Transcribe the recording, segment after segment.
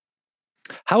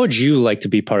How would you like to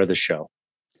be part of the show?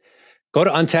 Go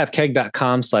to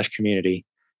untappedkeg.com/community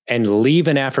and leave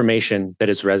an affirmation that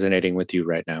is resonating with you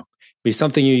right now. Be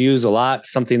something you use a lot,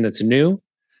 something that's new,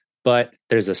 but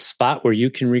there's a spot where you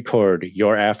can record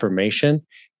your affirmation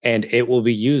and it will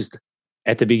be used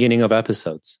at the beginning of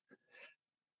episodes.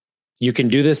 You can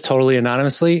do this totally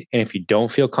anonymously. And if you don't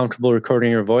feel comfortable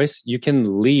recording your voice, you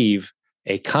can leave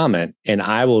a comment and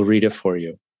I will read it for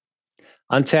you.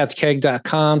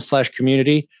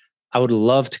 Untappedkeg.com/community. I would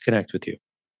love to connect with you.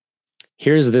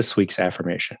 Here's this week's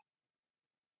affirmation.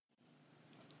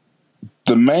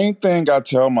 The main thing I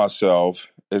tell myself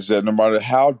is that no matter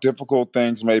how difficult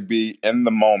things may be in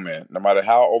the moment, no matter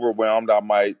how overwhelmed I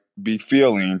might be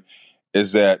feeling,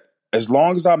 is that as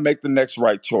long as I make the next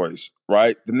right choice,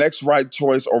 right? The next right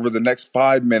choice over the next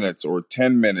 5 minutes or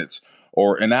 10 minutes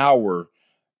or an hour,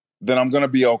 then I'm going to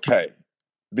be okay.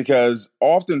 Because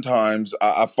oftentimes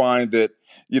I find that,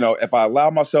 if I allow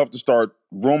myself to start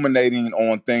ruminating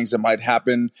on things that might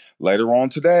happen later on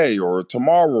today or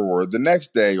tomorrow or the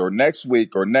next day or next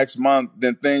week or next month,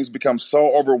 then things become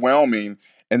so overwhelming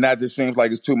and that just seems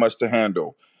like it's too much to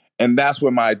handle. And that's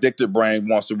when my addicted brain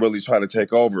wants to really try to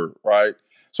take over, right?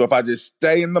 So if I just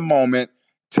stay in the moment,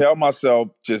 tell myself,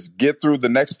 just get through the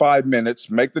next 5 minutes,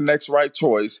 make the next right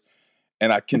choice,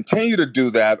 and I continue to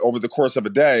do that over the course of a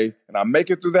day, and I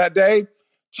make it through that day,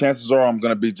 chances are I'm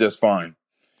going to be just fine.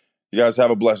 You guys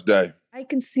have a blessed day. I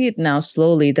can see it now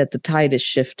slowly that the tide is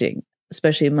shifting,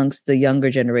 especially amongst the younger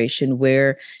generation,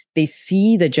 where they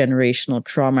see the generational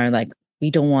trauma and like, we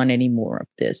don't want any more of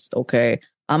this. Okay,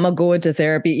 I'm going to go into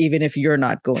therapy even if you're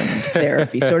not going into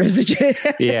therapy sort of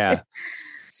situation. Yeah.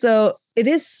 So it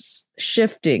is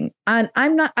shifting. And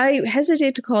I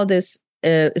hesitate to call this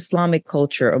Islamic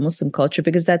culture or Muslim culture,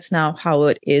 because that's now how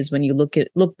it is when you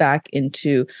look back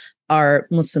into our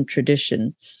Muslim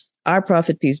tradition. Our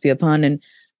Prophet, peace be upon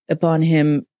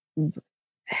him,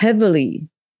 heavily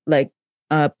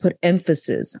put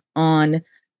emphasis on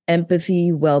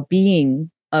empathy,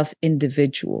 well-being of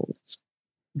individuals,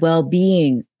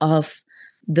 well-being of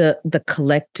the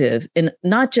collective, and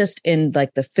not just in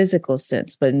like the physical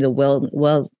sense, but in the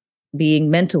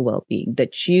well-being, mental well-being,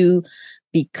 that you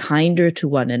be kinder to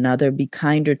one another, be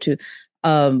kinder to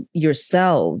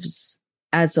yourselves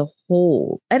as a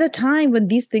whole, at a time when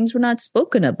these things were not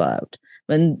spoken about,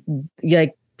 when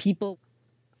people.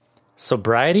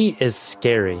 Sobriety is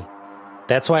scary.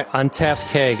 That's why Untapped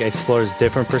Keg explores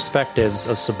different perspectives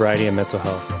of sobriety and mental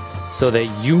health, so that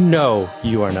you know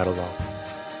you are not alone.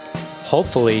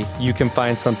 Hopefully, you can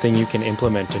find something you can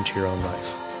implement into your own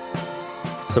life.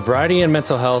 Sobriety and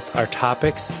mental health are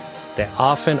topics that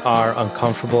often are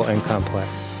uncomfortable and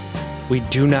complex. We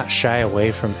do not shy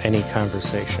away from any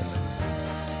conversation.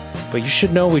 But you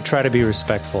should know we try to be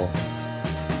respectful,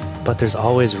 but there's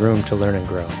always room to learn and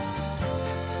grow.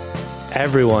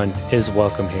 Everyone is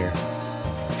welcome here,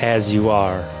 as you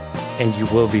are, and you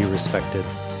will be respected.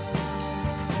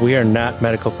 We are not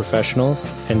medical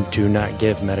professionals and do not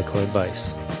give medical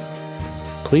advice.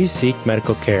 Please seek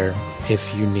medical care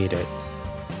if you need it.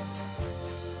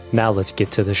 Now let's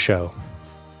get to the show.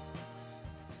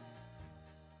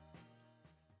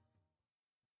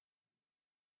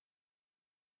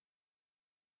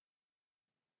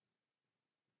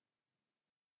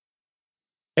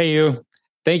 Hey, you.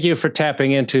 Thank you for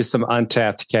tapping into some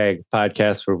Untapped Keg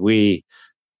podcast, where we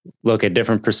look at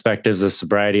different perspectives of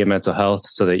sobriety and mental health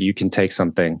so that you can take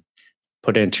something,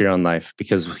 put it into your own life.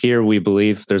 Because here we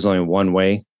believe there's only one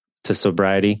way to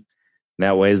sobriety, and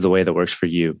that way is the way that works for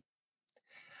you.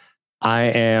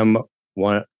 I'm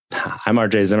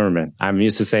RJ Zimmerman. I'm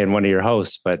used to saying one of your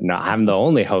hosts, but no, I'm the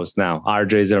only host now,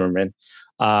 RJ Zimmerman.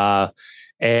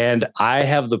 And I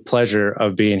have the pleasure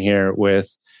of being here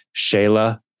with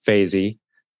Shayla Faizi,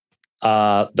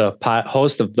 the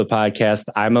host of the podcast,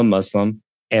 I'm a Muslim,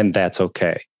 and That's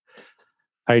Okay.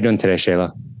 How are you doing today,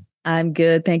 Shayla? I'm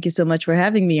good. Thank you so much for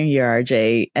having me here,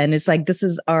 RJ. And it's like, this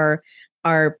is our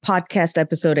podcast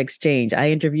episode exchange. I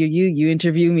interview you, you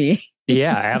interview me.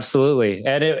 Yeah, absolutely.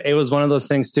 And it was one of those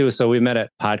things too. So we met at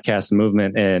Podcast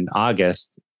Movement in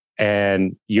August,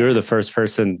 and you're the first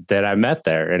person that I met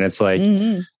there. And it's like,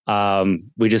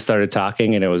 we just started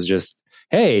talking, and it was just,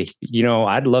 hey,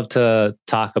 I'd love to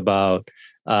talk about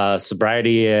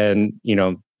sobriety and,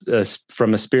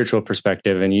 from a spiritual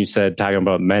perspective. And you said talking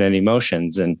about men and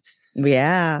emotions. And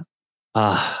yeah,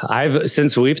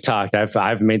 since we've talked,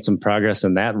 I've made some progress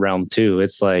in that realm too.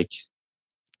 It's like,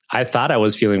 I thought I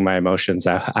was feeling my emotions.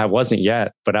 I wasn't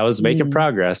yet, but I was making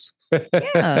progress.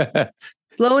 Yeah.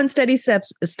 Slow and steady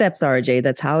steps, RJ.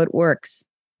 That's how it works.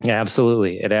 Yeah,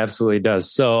 absolutely. It absolutely does.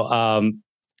 So,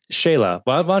 Shayla,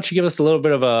 why don't you give us a little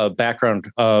bit of a background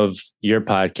of your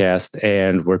podcast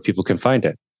and where people can find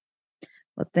it?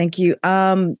 Well, thank you.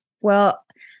 Well,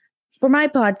 for my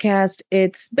podcast,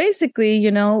 it's basically,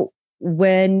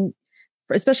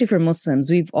 especially for Muslims,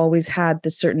 we've always had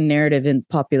this certain narrative in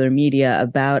popular media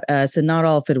about us, and not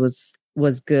all of it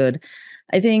was good.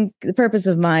 I think the purpose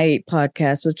of my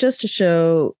podcast was just to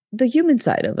show the human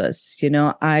side of us.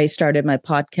 I started my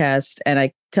podcast and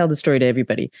I tell the story to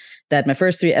everybody that my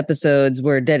first 3 episodes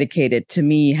were dedicated to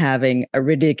me having a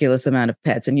ridiculous amount of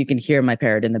pets. And you can hear my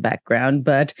parrot in the background,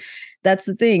 but that's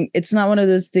the thing. It's not one of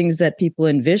those things that people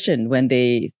envision when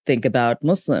they think about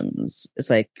Muslims. It's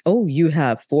like, oh, you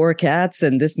have 4 cats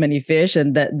and this many fish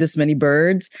and this many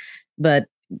birds. But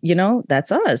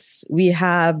that's us. We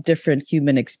have different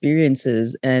human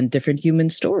experiences and different human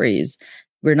stories.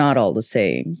 We're not all the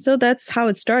same. So that's how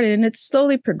it started. And it's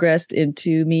slowly progressed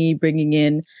into me bringing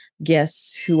in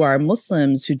guests who are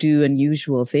Muslims who do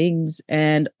unusual things.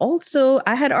 And also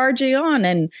I had RJ on,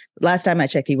 and last time I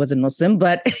checked, he wasn't Muslim,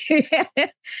 but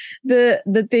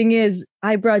the thing is,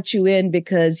 I brought you in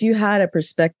because you had a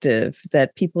perspective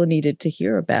that people needed to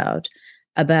hear about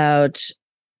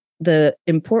the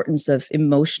importance of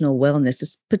emotional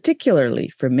wellness, particularly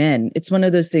for men. It's one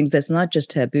of those things that's not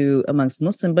just taboo amongst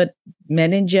Muslims, but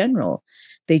men in general.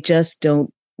 They just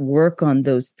don't work on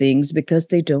those things because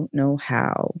they don't know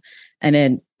how. And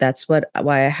then that's why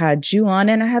I had you on,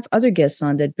 and I have other guests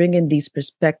on that bring in these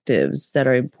perspectives that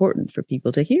are important for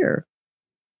people to hear.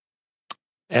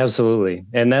 Absolutely.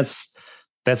 And that's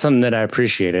something that I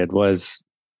appreciated was,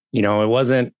 it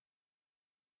wasn't,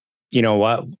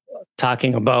 what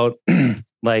talking about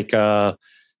like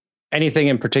anything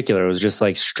in particular. It was just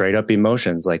like straight up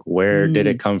emotions. Like, where did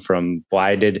it come from?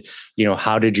 Why did,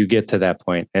 how did you get to that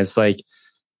point? And it's like,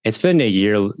 it's been a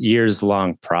years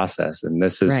long process. And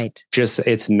this is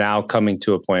it's now coming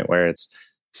to a point where it's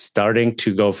starting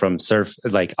to go from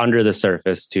like under the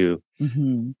surface to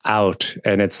out.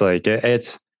 And it's like,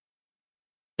 that's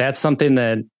something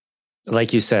that,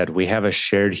 like you said, we have a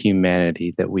shared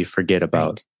humanity that we forget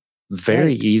about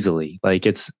very easily. Like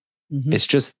it's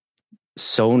just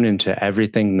sewn into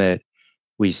everything that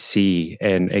we see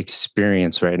and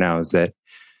experience right now, is that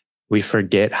we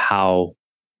forget how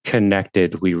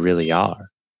connected we really are.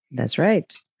 That's right.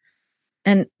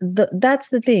 And that's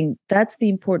the thing. That's the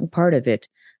important part of it.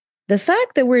 The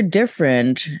fact that we're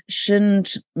different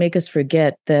shouldn't make us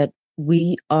forget that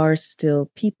we are still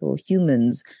people,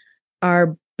 humans.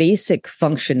 Our basic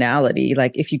functionality,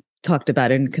 like if you talked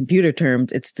about it in computer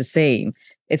terms, it's the same.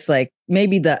 It's like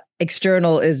maybe the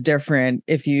external is different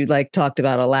if you like talked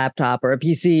about a laptop or a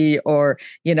PC or,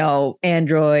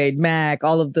 Android, Mac,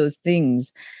 all of those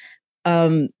things.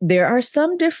 There are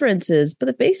some differences, but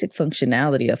the basic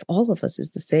functionality of all of us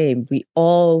is the same. We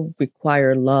all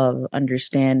require love,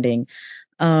 understanding,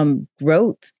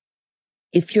 growth.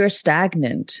 If you're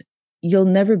stagnant, you'll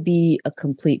never be a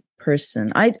complete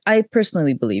person. I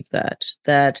personally believe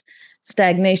that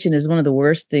stagnation is one of the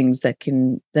worst things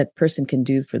that person can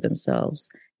do for themselves.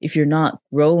 If you're not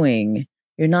growing,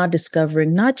 you're not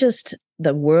discovering not just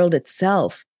the world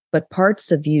itself, but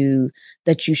parts of you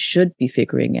that you should be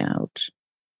figuring out.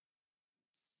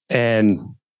 And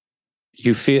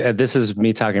you feel, this is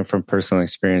me talking from personal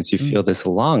experience, you feel this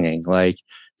longing, like,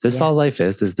 is this all life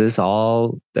is? Is this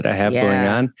all that I have going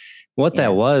on? What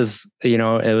that was, it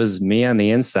was me on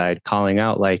the inside calling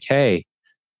out like, hey,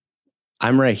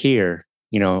 I'm right here.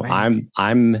 I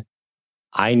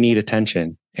need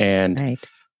attention. And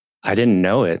I didn't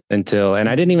know it until, and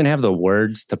I didn't even have the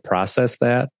words to process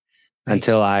that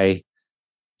until I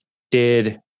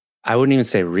wouldn't even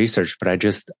say research, but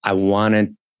I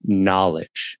wanted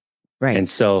knowledge. Right. And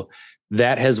so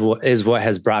that is what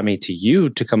has brought me to you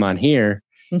to come on here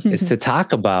is to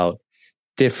talk about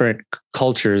different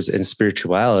cultures and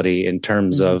spirituality in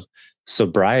terms of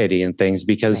sobriety and things,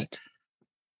 because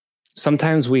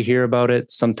sometimes we hear about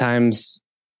it. Sometimes,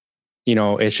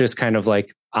 it's just kind of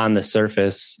like on the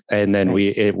surface, and then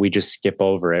we just skip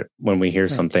over it when we hear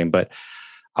something. But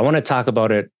I want to talk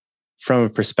about it from a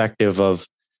perspective of,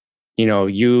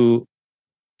 you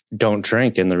don't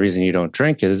drink, and the reason you don't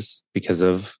drink is because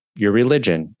of your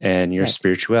religion and your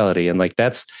spirituality. And like,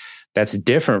 that's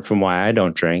different from why I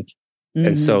don't drink.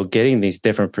 And so getting these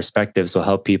different perspectives will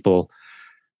help people,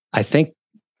 I think,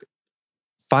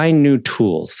 find new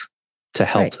tools to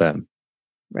help them.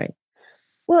 Right.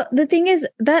 Well, the thing is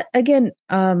that, again,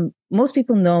 most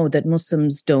people know that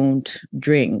Muslims don't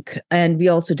drink, and we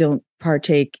also don't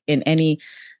partake in any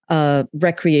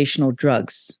recreational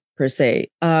drugs. per se.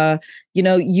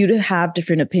 You'd have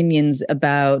different opinions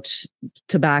about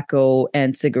tobacco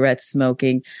and cigarette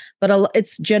smoking, but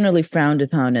it's generally frowned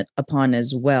upon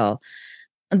as well.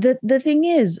 The thing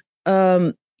is,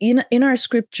 in our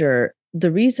scripture,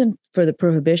 the reason for the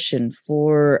prohibition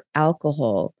for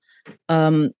alcohol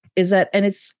is that, and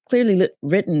it's clearly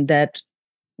written that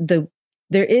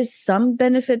there is some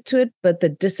benefit to it, but the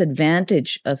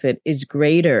disadvantage of it is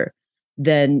greater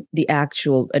than the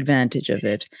actual advantage of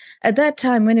it. At that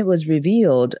time, when it was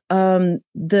revealed,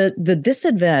 the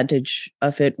disadvantage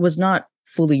of it was not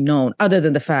fully known, other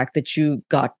than the fact that you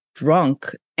got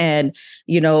drunk and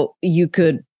you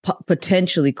could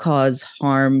potentially cause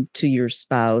harm to your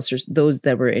spouse or those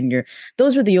that were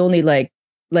those were the only like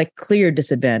clear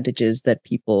disadvantages that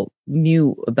people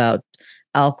knew about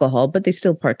alcohol, but they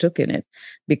still partook in it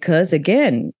because,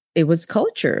 again, it was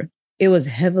culture. It was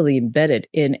heavily embedded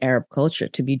in Arab culture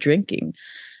to be drinking.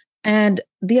 And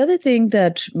the other thing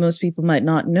that most people might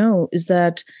not know is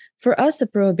that for us, the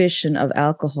prohibition of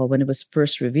alcohol when it was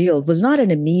first revealed was not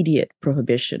an immediate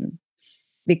prohibition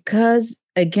because,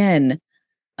 again,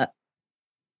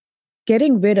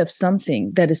 getting rid of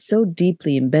something that is so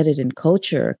deeply embedded in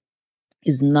culture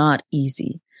is not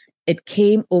easy. It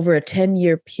came over a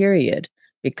 10-year period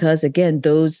because, again,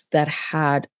 those that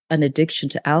had an addiction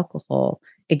to alcohol,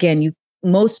 again,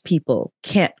 most people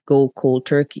can't go cold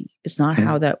turkey. It's not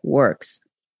how that works.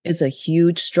 It's a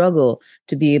huge struggle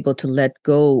to be able to let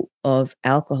go of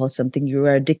alcohol, something you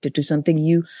are addicted to, something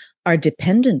you are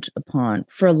dependent upon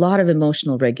for a lot of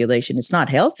emotional regulation. It's not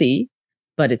healthy,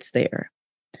 but it's there.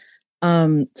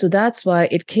 So that's why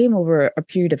it came over a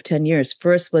period of 10 years.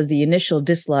 First was the initial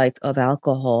dislike of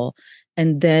alcohol.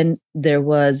 And then there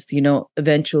was,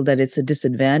 eventual that it's a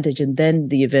disadvantage. And then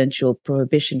the eventual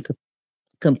prohibition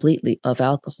completely of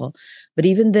alcohol. But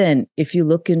even then, if you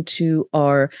look into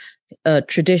our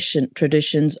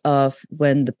traditions of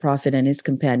when the Prophet and his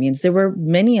companions, there were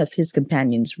many of his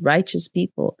companions, righteous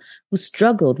people who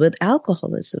struggled with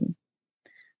alcoholism.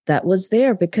 That was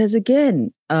there because,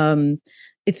 again,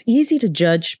 it's easy to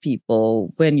judge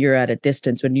people when you're at a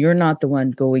distance, when you're not the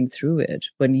one going through it,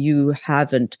 when you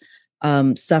haven't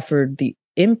suffered the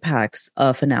impacts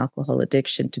of an alcohol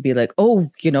addiction, to be like, oh,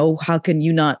 how can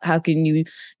you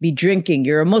be drinking?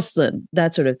 You're a Muslim,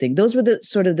 that sort of thing. Those were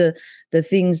the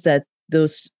things that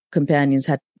those companions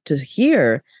had to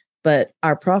hear. But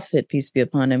our Prophet, peace be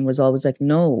upon him, was always like,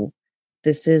 no,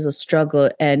 this is a struggle.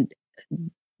 And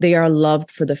they are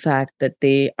loved for the fact that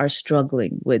they are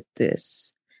struggling with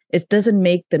this. It doesn't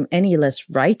make them any less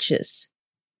righteous.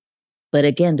 But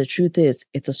again, the truth is,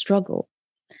 it's a struggle.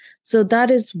 So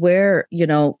that is where,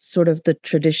 sort of the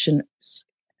tradition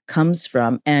comes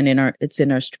from. And it's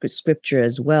in our scripture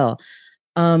as well.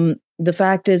 The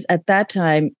fact is, at that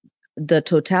time, the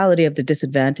totality of the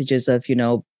disadvantages of,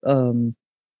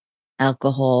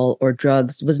 alcohol or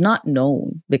drugs was not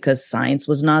known because science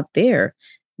was not there.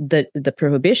 The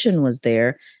prohibition was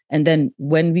there. And then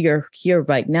when we are here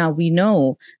right now, we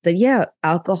know that, yeah,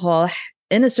 alcohol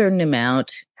in a certain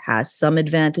amount has some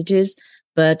advantages.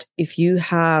 But if you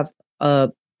have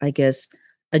a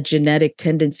genetic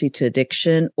tendency to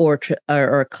addiction or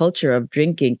a culture of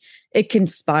drinking, it can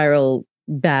spiral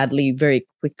badly very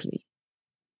quickly.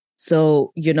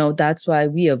 So, that's why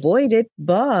we avoid it.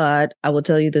 But I will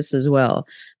tell you this as well,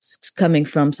 coming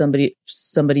from somebody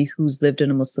who's lived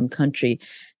in a Muslim country,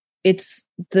 it's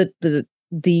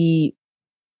the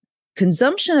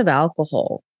consumption of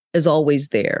alcohol is always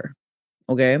there.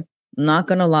 Okay. I'm not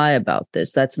going to lie about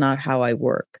this. That's not how I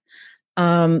work.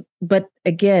 But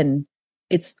again,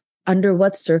 it's under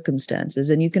what circumstances,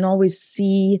 and you can always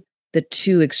see the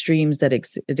two extremes that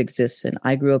it exists in.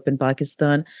 I grew up in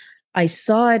Pakistan. I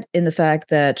saw it in the fact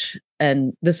that,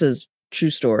 and this is true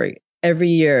story, every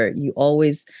year you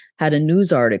always had a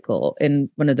news article in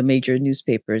one of the major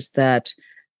newspapers that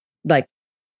like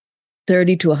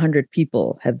 30 to 100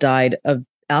 people have died of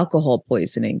alcohol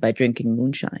poisoning by drinking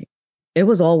moonshine. It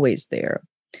was always there.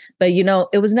 But,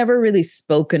 it was never really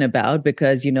spoken about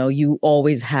because, you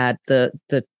always had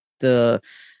the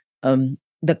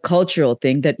cultural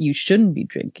thing that you shouldn't be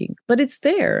drinking, but it's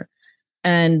there.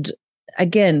 And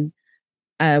again,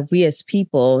 we as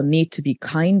people need to be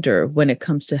kinder when it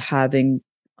comes to having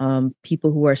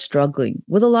people who are struggling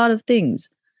with a lot of things.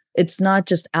 It's not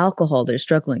just alcohol they're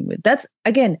struggling with. That's,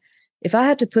 again, if I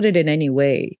had to put it in any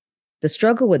way, the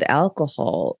struggle with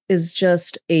alcohol is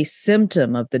just a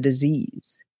symptom of the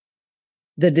disease.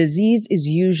 The disease is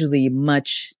usually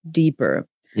much deeper.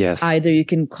 Yes. Either you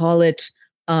can call it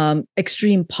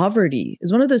extreme poverty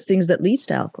is one of those things that leads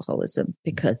to alcoholism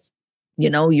because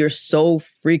you're so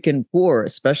freaking poor,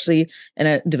 especially in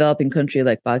a developing country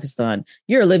like Pakistan.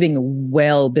 You're living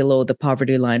well below the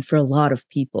poverty line for a lot of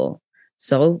people.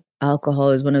 So alcohol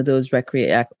is one of those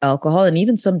alcohol, and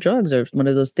even some drugs are one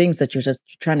of those things that you're just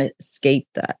trying to escape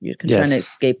that. You're trying to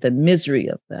escape the misery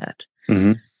of that.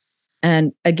 Mm-hmm.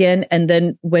 And again, and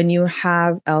then when you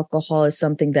have alcohol as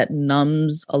something that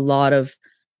numbs a lot of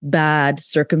bad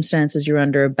circumstances you're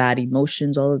under, bad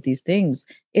emotions, all of these things,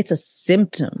 it's a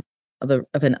symptom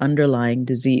of an underlying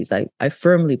disease. I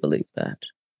firmly believe that.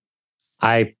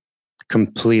 I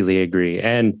completely agree.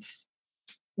 And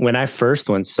when I first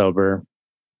went sober,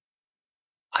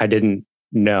 I didn't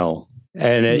know.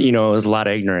 And, it was a lot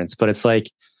of ignorance. But it's like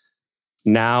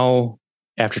now,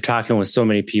 after talking with so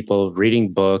many people,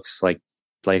 reading books, like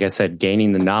I said,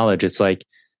 gaining the knowledge, it's like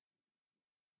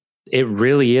it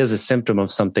really is a symptom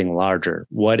of something larger.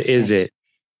 What is it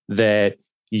that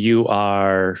you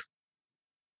are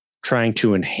trying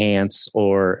to enhance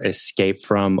or escape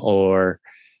from or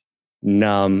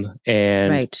numb?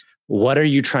 And what are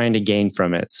you trying to gain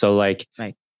from it? So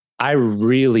I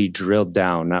really drilled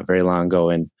down not very long ago,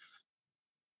 and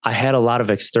I had a lot of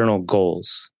external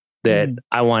goals that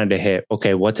I wanted to hit.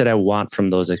 Okay, what did I want from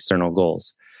those external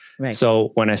goals? Right. So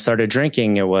when I started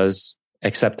drinking, it was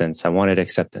acceptance. I wanted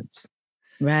acceptance.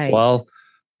 Right. Well,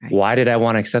 why did I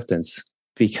want acceptance?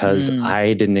 Because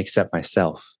I didn't accept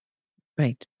myself.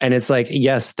 Right. And it's like,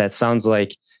 yes, that sounds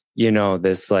like,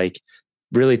 this like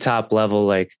really top level,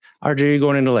 like, RJ, you're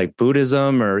going into like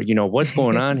Buddhism or, what's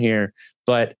going on here?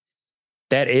 But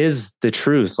that is the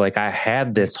truth. Like I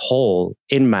had this hole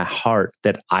in my heart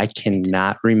that I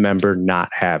cannot remember not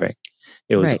having.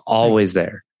 It was always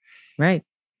there. Right.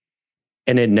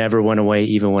 And it never went away,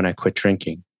 even when I quit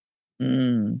drinking.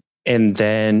 And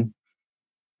then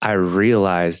I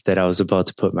realized that I was about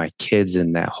to put my kids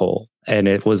in that hole. And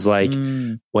it was like,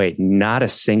 wait, not a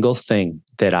single thing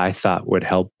that I thought would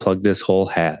help plug this hole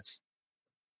has.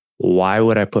 Why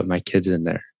would I put my kids in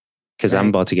there? Because I'm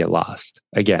about to get lost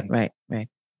again. Right.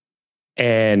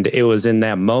 And it was in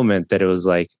that moment that it was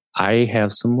like, I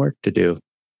have some work to do.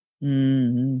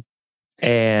 And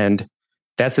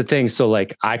that's the thing. So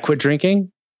like I quit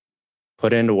drinking,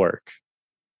 put into work,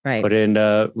 put it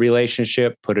into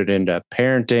relationship, put it into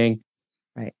parenting.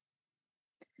 Right.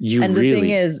 And the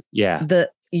thing is,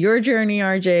 your journey,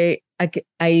 RJ,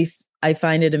 I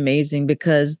find it amazing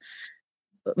because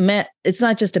it's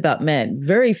not just about men.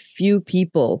 Very few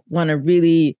people want to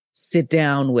really sit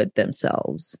down with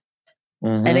themselves.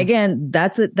 And again,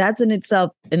 that's in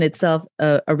itself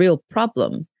a real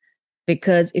problem,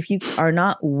 because if you are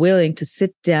not willing to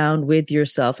sit down with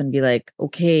yourself and be like,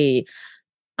 okay,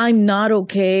 I'm not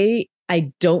okay,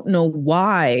 I don't know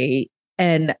why,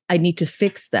 and I need to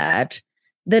fix that,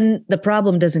 then the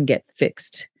problem doesn't get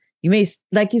fixed. You may,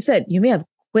 like you said, you may have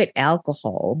quit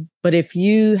alcohol, but if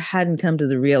you hadn't come to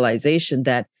the realization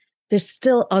that there's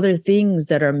still other things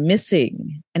that are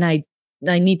missing and I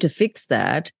need to fix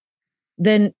that,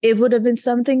 then it would have been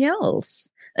something else.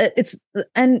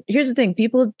 And here's the thing,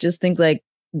 people just think like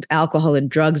alcohol and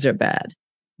drugs are bad.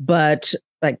 But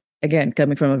like, again,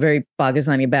 coming from a very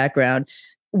Pakistani background,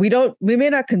 we may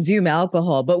not consume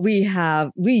alcohol, but we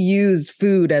use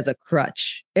food as a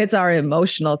crutch. It's our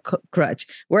emotional crutch.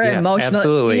 We're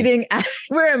emotional eating.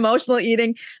 We're emotional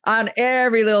eating on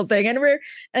every little thing.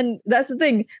 And that's the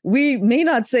thing. We may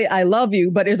not say, I love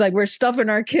you, but it's like, we're stuffing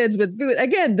our kids with food.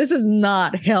 Again, this is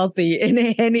not healthy in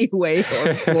any way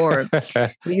or form.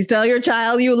 Please tell your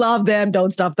child you love them.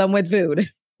 Don't stuff them with food.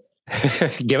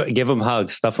 give them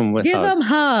hugs, stuff them with hugs. Give them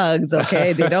hugs,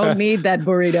 okay? They don't need that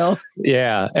burrito.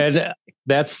 Yeah, and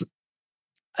it's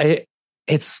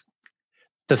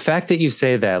the fact that you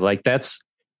say that, like, that's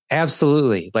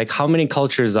absolutely, like, how many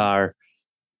cultures are,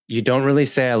 you don't really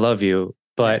say I love you,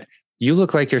 but you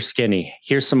look like you're skinny,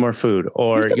 here's some more food,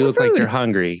 or you look like you're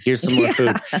hungry, here's some more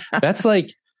food. That's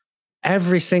like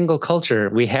every single culture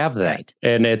we have that.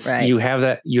 And it's you have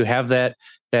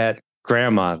that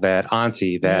grandma, that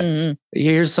auntie, that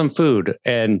here's some food.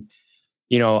 And,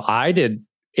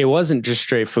 it wasn't just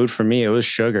straight food for me. It was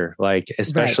sugar, like,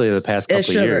 especially the past couple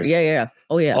of years. Yeah.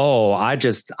 Oh, yeah. Oh, I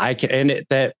can, and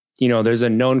there's a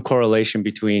known correlation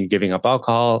between giving up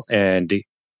alcohol and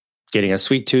getting a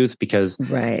sweet tooth, because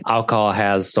alcohol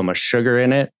has so much sugar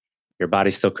in it. Your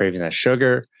body's still craving that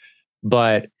sugar.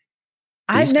 But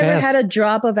I've never had a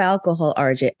drop of alcohol,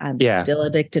 RJ. I'm still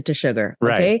addicted to sugar.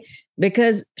 Okay.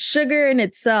 Because sugar in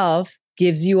itself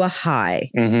gives you a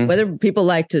high, whether people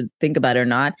like to think about it or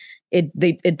not.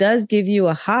 It does give you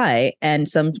a high. And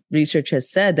some research has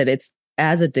said that it's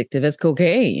as addictive as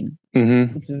cocaine.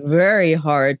 It's very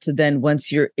hard to then,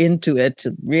 once you're into it,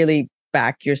 to really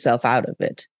back yourself out of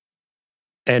it.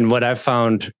 And what I've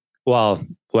found, well,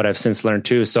 what I've since learned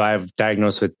too, so I've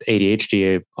diagnosed with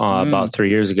ADHD about 3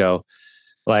 years ago.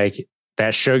 Like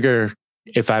that sugar,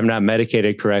 if I'm not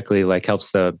medicated correctly, like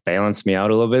helps to balance me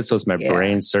out a little bit. So it's my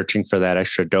brain searching for that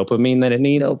extra dopamine that it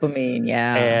needs. Dopamine,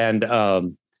 yeah.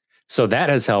 And so that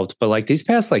has helped. But like these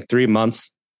past like 3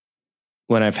 months,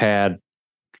 when I've had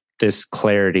this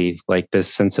clarity, like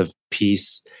this sense of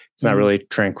peace, it's not really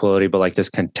tranquility, but like this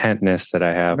contentness that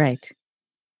I have. Right.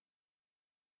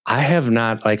 I have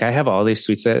not, like, I have all these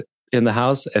sweets in the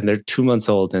house and they're 2 months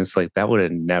old. And it's like, that would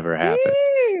have never happened.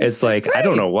 It's like, I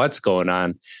don't know what's going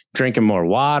on. Drinking more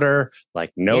water,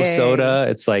 like no soda.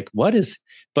 It's like, what is,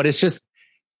 but it's just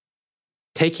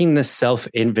taking the self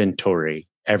inventory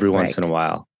every once in a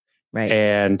while. Right.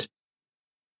 And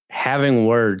having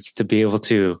words to be able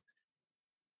to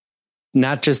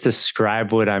not just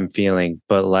describe what I'm feeling,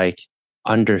 but like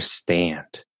understand.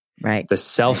 Right. The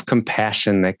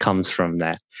self-compassion that comes from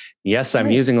that. Yes,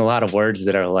 I'm using a lot of words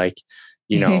that are like,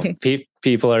 you know,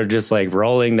 people are just like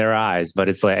rolling their eyes, but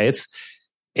it's like,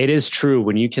 it is true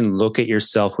when you can look at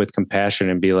yourself with compassion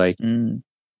and be like, you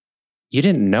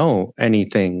didn't know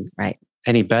anything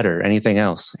any better, anything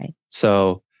else. Right.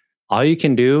 So all you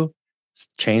can do is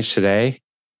change today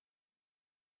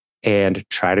and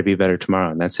try to be better tomorrow.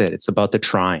 And that's it. It's about the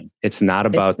trying. It's not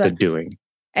about the doing.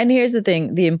 And here's the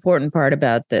thing, the important part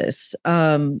about this,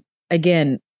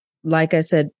 again, like I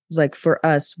said, like for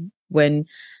us, when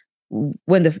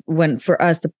for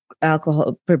us, the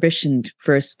alcohol prohibition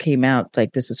first came out,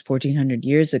 like this is 1400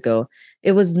 years ago,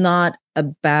 it was not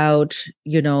about,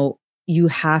 you know, you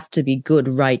have to be good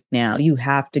right now. You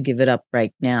have to give it up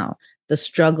right now. The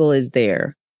struggle is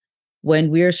there.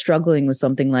 When we're struggling with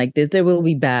something like this, there will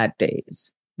be bad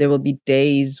days. There will be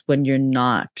days when you're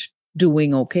not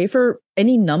doing okay for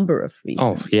any number of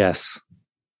reasons. Oh, yes.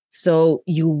 So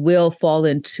you will fall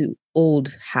into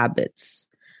old habits.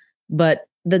 But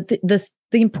the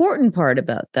important part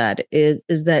about that is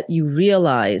that you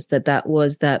realize that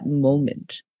was that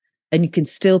moment, and you can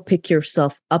still pick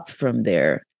yourself up from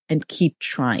there and keep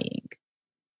trying.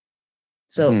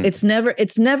 So it's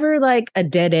never like a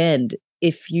dead end.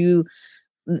 If you,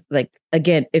 like,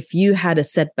 again, if you had a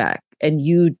setback and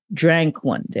you drank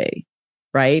one day,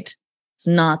 right? It's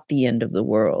not the end of the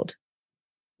world.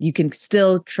 You can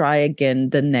still try again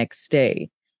the next day.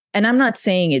 And I'm not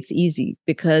saying it's easy,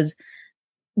 because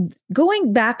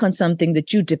going back on something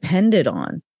that you depended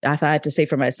on, if I had to say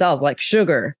for myself, like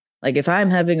sugar, like if I'm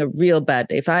having a real bad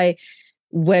day, if I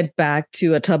went back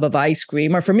to a tub of ice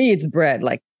cream, or for me, it's bread,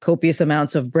 like copious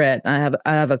amounts of bread. I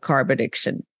have a carb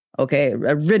addiction. Okay,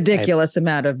 a ridiculous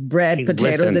amount of bread,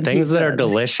 potatoes, and things pizzas that are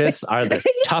delicious are the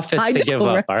toughest to give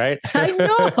up. All right, I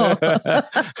know.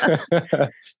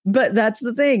 But that's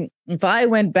the thing. If I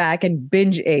went back and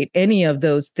binge ate any of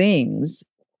those things,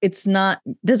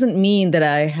 doesn't mean that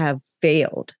I have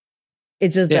failed.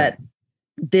 It's just that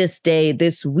this day,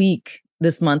 this week,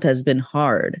 this month has been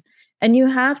hard, and you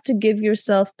have to give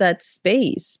yourself that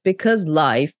space, because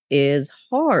life is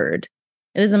hard.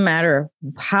 It doesn't matter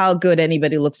how good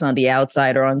anybody looks on the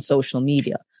outside or on social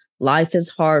media. Life is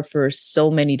hard for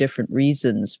so many different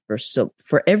reasons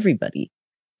for everybody.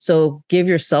 So give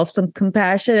yourself some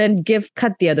compassion and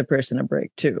cut the other person a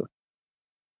break too.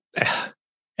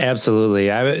 Absolutely.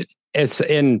 The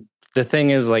thing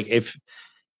is, like,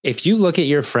 if you look at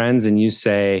your friends and you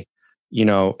say, you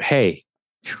know, hey,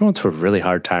 you're going through a really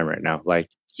hard time right now. Like,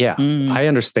 I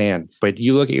understand. But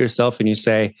you look at yourself and you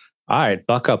say, all right,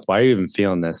 buck up. Why are you even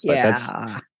feeling this? Like,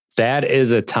 that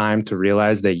is a time to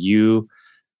realize that you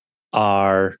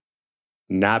are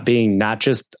not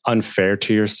just unfair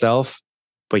to yourself,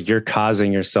 but you're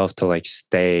causing yourself to like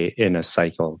stay in a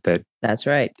cycle that's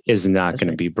right is not going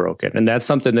to be broken. And that's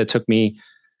something that took me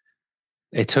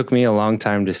a long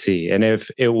time to see. And if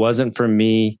it wasn't for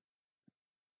me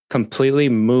completely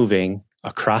moving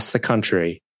across the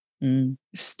country,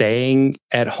 staying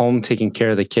at home, taking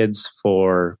care of the kids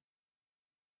for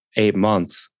 8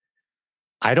 months,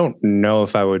 I don't know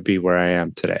if I would be where I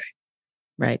am today.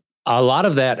 Right. A lot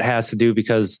of that has to do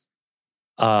because,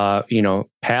 past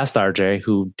RJ,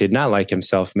 who did not like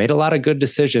himself, made a lot of good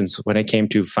decisions when it came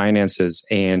to finances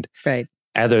and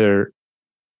other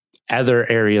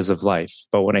areas of life.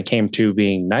 But when it came to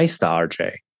being nice to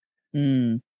RJ,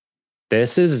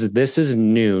 this is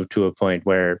new to a point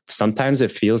where sometimes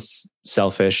it feels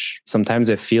selfish, sometimes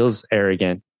it feels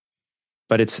arrogant,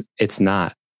 but it's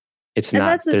not. It's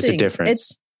not. There's a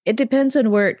difference. It depends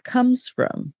on where it comes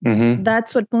from.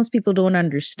 That's what most people don't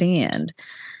understand.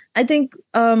 I think,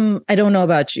 I don't know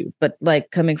about you, but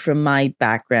like coming from my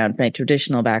background, my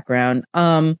traditional background,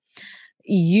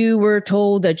 you were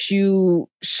told that you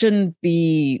shouldn't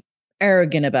be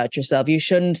arrogant about yourself. You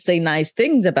shouldn't say nice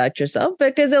things about yourself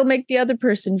because it'll make the other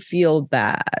person feel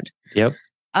bad. Yep.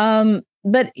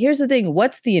 But here's the thing.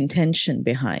 What's the intention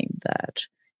behind that?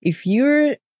 If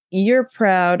you're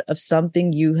proud of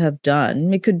something you have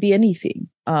done, it could be anything.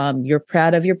 You're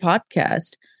proud of your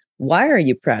podcast. Why are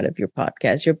you proud of your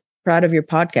podcast? You're proud of your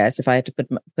podcast. If I had to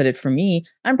put it for me,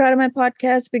 I'm proud of my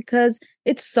podcast because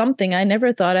it's something I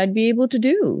never thought I'd be able to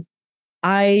do.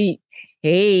 I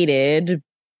hated,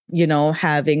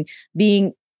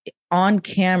 being on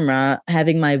camera,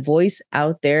 having my voice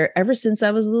out there ever since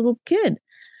I was a little kid.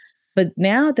 But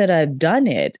now that I've done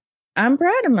it, I'm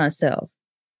proud of myself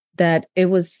that it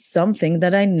was something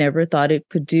that I never thought it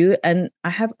could do. And I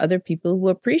have other people who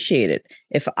appreciate it.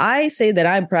 If I say that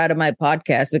I'm proud of my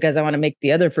podcast because I want to make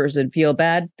the other person feel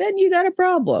bad, then you got a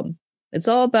problem. It's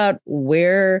all about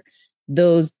where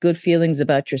those good feelings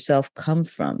about yourself come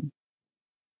from.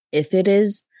 If it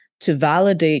is to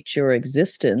validate your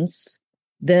existence,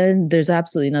 then there's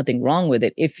absolutely nothing wrong with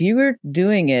it. If you were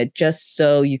doing it just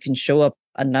so you can show up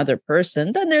another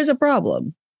person, then there's a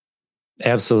problem.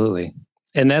 Absolutely.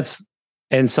 And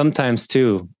sometimes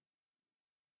too,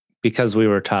 because we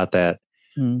were taught that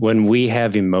when we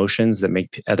have emotions that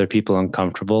make other people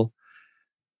uncomfortable,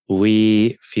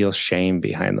 we feel shame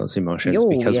behind those emotions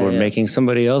because we're making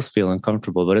somebody else feel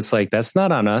uncomfortable. But it's like, that's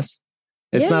not on us.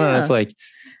 It's not on us. Like,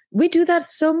 we do that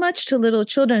so much to little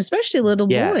children, especially little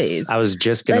boys. I was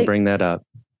just going to bring that up.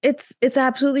 It's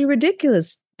absolutely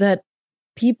ridiculous that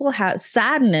people have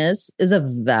sadness is a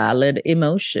valid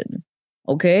emotion.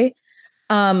 Okay.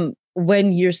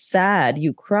 When you're sad,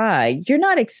 you cry, you're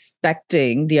not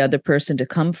expecting the other person to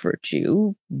comfort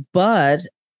you, but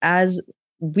as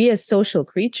social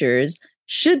creatures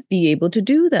should be able to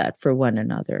do that for one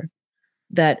another.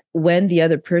 That when the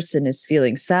other person is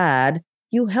feeling sad,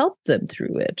 you help them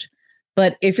through it.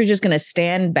 But if you're just going to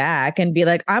stand back and be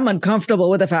like, I'm uncomfortable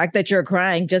with the fact that you're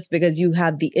crying just because you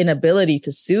have the inability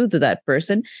to soothe that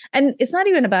person. And it's not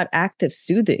even about active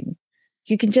soothing.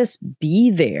 You can just be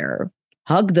there,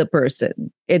 hug the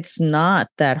person. It's not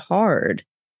that hard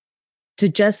to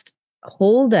just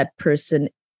hold that person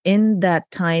in that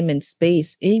time and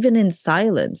space, even in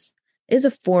silence, is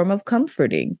a form of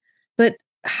comforting. But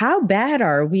how bad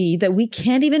are we that we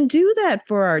can't even do that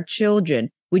for our children?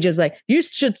 We just like, you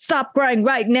should stop crying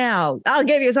right now. I'll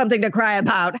give you something to cry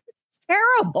about. It's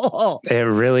terrible. It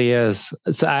really is.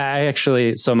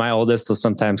 So my oldest will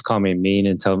sometimes call me mean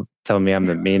and tell me I'm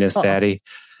the meanest daddy.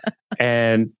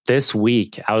 And this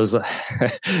week I was,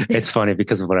 it's funny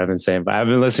because of what I've been saying, but I've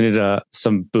been listening to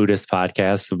some Buddhist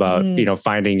podcasts about,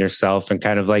 finding yourself and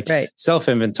kind of like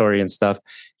self-inventory and stuff.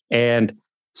 And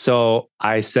so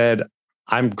I said,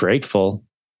 I'm grateful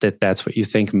that that's what you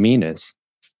think mean is.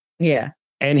 Yeah.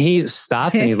 And he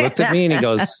stopped and he looked at me and he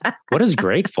goes, what is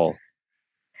grateful?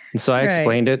 And so I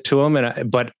explained it to him.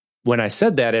 But when I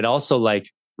said that, it also like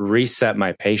reset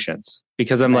my patience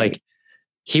because I'm like,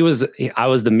 I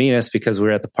was the meanest because we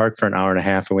were at the park for an hour and a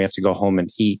half and we have to go home and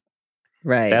eat.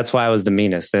 Right. That's why I was the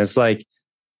meanest. And it's like,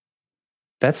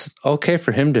 that's okay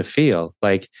for him to feel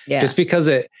like, just because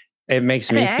it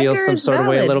makes me feel some sort of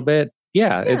way a little bit.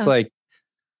 Yeah. It's like,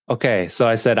 okay. So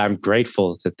I said, I'm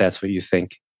grateful that that's what you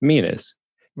think mean is.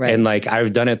 Right. And like,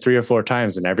 I've done it 3 or 4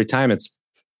 times and every time it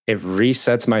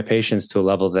resets my patience to a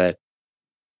level that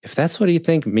if that's what you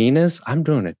think mean is, I'm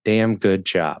doing a damn good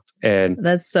job. And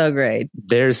that's so great.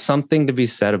 There's something to be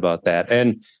said about that.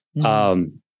 And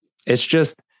it's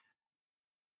just,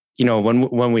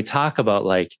 when we talk about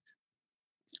like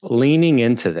leaning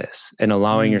into this and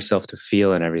allowing yourself to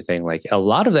feel and everything, like a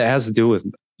lot of that has to do with,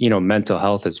 mental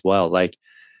health as well. Like,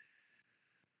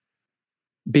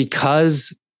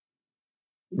 because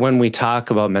when we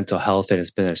talk about mental health, and it's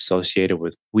been associated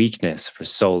with weakness for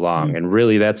so long, and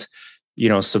really that's,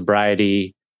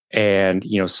 sobriety and,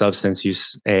 substance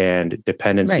use and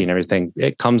dependency and everything.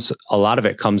 A lot of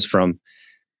it comes from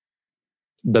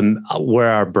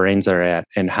where our brains are at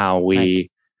and how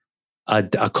we,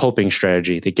 a coping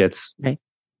strategy that gets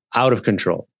out of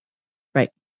control. Right.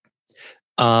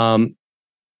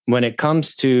 When it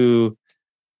comes to,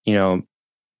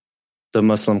 the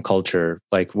Muslim culture,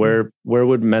 like where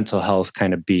would mental health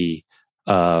kind of be,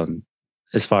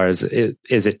 as far as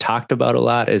is it talked about a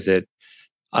lot? Is it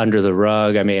under the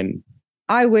rug? I mean,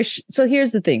 I wish. So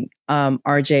here's the thing,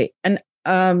 RJ, and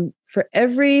for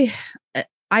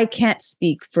I can't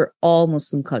speak for all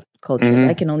Muslim cultures.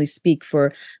 I can only speak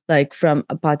for like from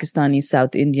a Pakistani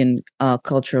South Indian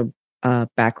cultural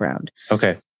background.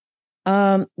 Okay.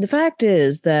 The fact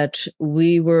is that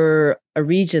we were a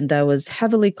region that was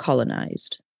heavily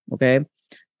colonized, okay,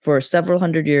 for several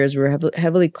hundred years. We were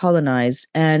heavily colonized,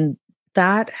 and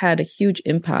that had a huge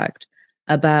impact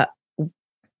about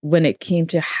when it came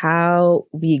to how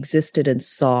we existed and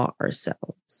saw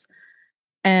ourselves.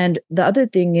 And the other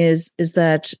thing is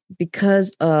that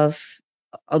because of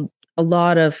a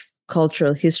lot of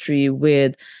cultural history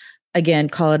with, again,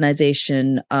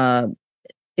 colonization,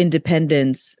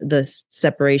 independence, the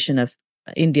separation of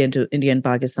India and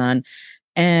Pakistan,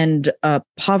 and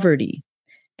poverty,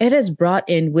 it has brought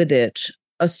in with it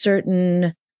a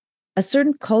certain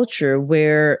culture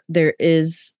where there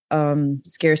is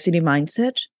scarcity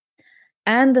mindset,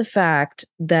 and the fact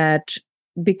that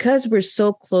because we're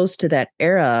so close to that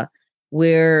era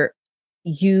where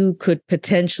you could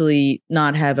potentially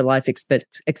not have a life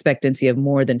expectancy of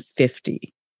more than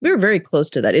 50. We're very close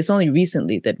to that. It's only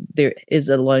recently that there is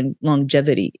a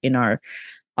longevity in our,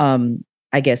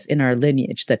 I guess, in our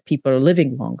lineage, that people are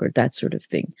living longer, that sort of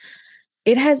thing.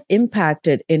 It has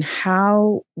impacted in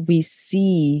how we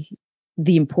see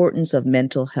the importance of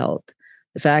mental health.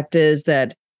 The fact is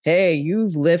that, hey,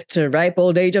 you've lived to ripe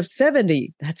old age of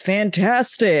 70. That's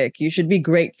fantastic. You should be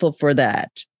grateful for that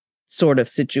sort of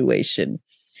situation.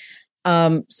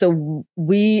 So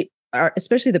we are,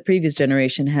 especially the previous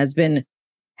generation, has been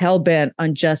hell-bent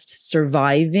on just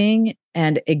surviving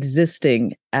and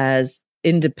existing as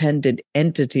independent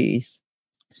entities.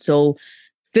 So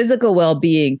physical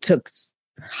well-being took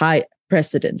high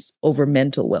precedence over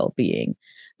mental well-being.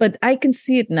 But I can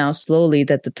see it now slowly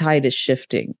that the tide is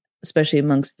shifting, especially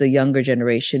amongst the younger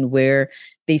generation, where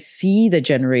they see the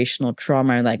generational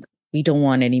trauma and like, we don't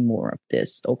want any more of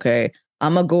this. Okay,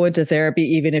 I'm going to go into therapy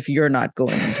even if you're not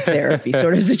going into therapy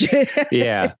sort of situation.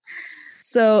 Yeah.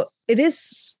 So it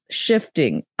is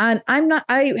shifting. And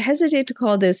I hesitate to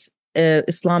call this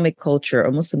Islamic culture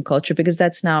or Muslim culture, because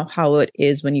that's now how it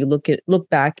is when you look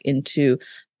back into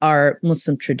our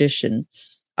Muslim tradition.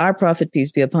 Our Prophet,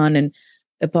 peace be upon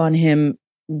him,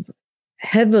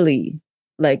 heavily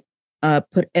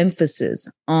put emphasis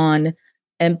on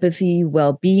empathy,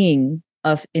 well-being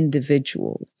of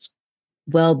individuals,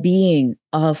 well-being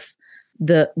of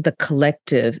the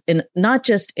collective, and not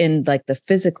just in like the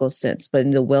physical sense, but in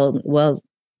the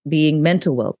well-being,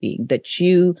 mental well-being, that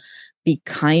you be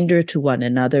kinder to one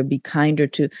another, be kinder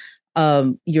to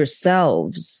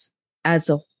yourselves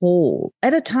as a whole,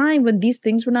 at a time when these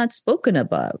things were not spoken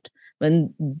about,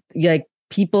 when like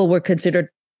people were considered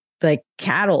like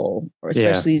cattle, or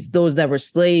especially those that were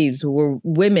slaves, who were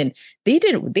women. They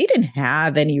didn't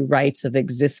have any rights of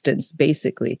existence,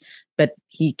 basically. But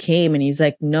he came and he's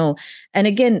like, no. And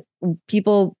again,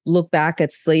 people look back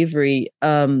at slavery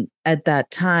at that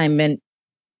time, and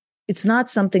it's not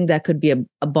something that could be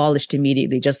abolished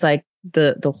immediately, just like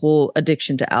the whole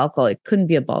addiction to alcohol. It couldn't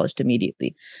be abolished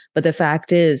immediately. But the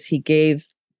fact is, he gave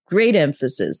great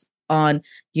emphasis on,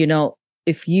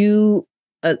 if you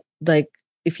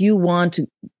if you want to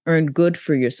earn good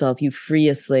for yourself, you free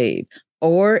a slave.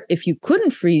 Or if you couldn't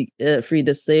free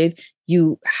the slave,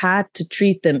 you had to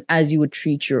treat them as you would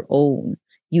treat your own.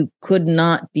 You could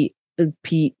not you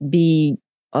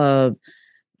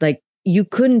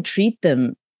couldn't treat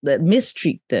them,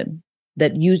 mistreat them,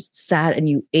 that you sat and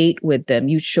you ate with them.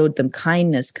 You showed them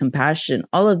kindness, compassion,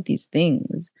 all of these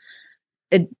things.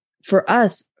 For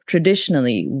us,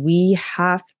 traditionally, we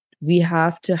have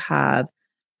to have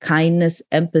kindness,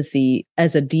 empathy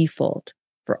as a default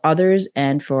for others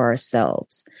and for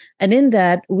ourselves. And in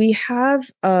that, we have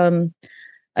a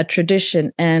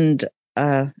tradition, and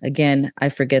again, I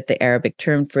forget the Arabic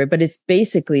term for it, but it's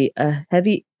basically a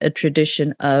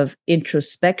tradition of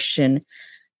introspection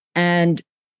and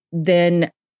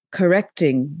then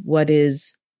correcting what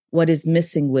is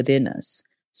missing within us.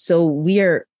 So we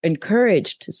are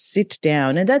encouraged to sit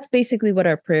down, and that's basically what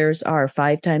our prayers are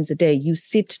 5 times a day. You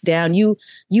sit down, you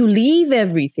leave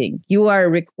everything. You are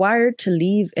required to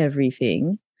leave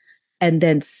everything and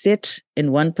then sit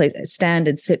in one place, stand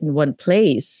and sit in one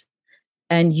place,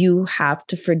 and you have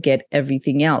to forget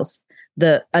everything else.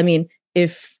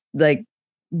 If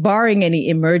barring any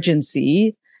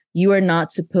emergency, you are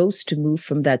not supposed to move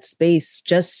from that space,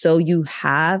 just so you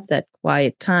have that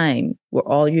quiet time where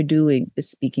all you're doing is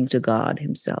speaking to God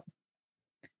himself.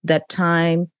 That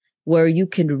time where you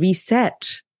can reset,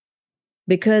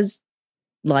 because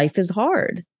life is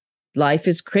hard. Life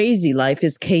is crazy. Life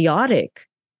is chaotic.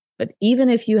 But even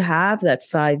if you have that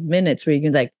 5 minutes where you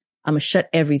can I'm going to shut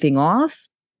everything off,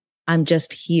 I'm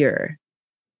just here.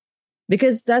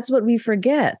 Because that's what we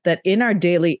forget, that in our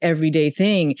daily, everyday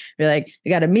thing, we're like, we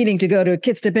got a meeting to go to,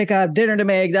 kids to pick up, dinner to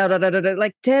make,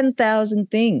 like 10,000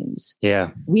 things. Yeah.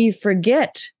 We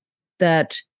forget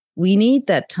that we need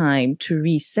that time to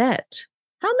reset.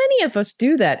 How many of us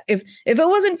do that? If it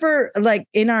wasn't for like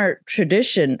in our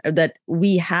tradition that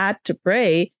we had to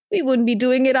pray, we wouldn't be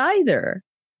doing it either,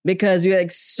 because you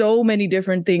like so many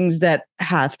different things that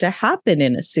have to happen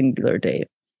in a singular day.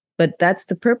 But that's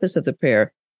the purpose of the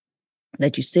prayer,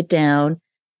 that you sit down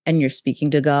and you're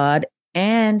speaking to God,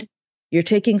 and you're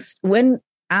taking, when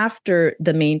after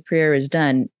the main prayer is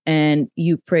done and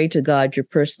you pray to God your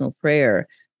personal prayer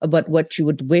about what you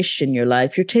would wish in your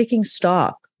life, you're taking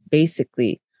stock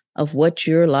basically of what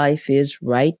your life is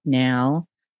right now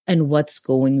and what's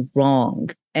going wrong.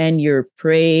 And you're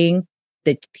praying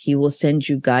that he will send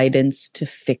you guidance to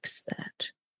fix that.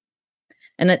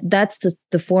 And that's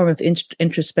the form of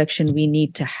introspection we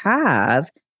need to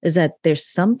have, is that there's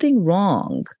something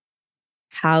wrong.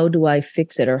 How do I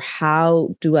fix it? Or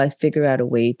how do I figure out a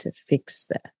way to fix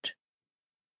that?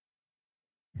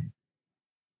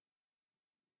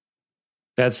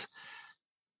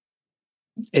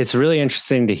 It's really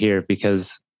interesting to hear,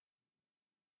 because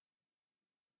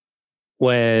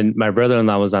when my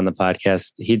brother-in-law was on the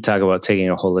podcast, he'd talk about taking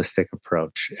a holistic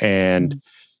approach, and,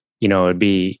 it'd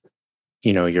be,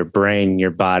 your brain, your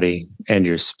body, and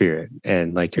your spirit,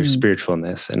 and like your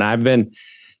spiritualness. And I've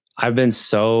been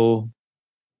so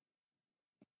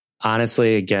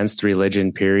honestly against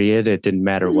religion, period. It didn't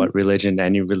matter what religion,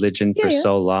 any religion for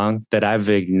so long, that I've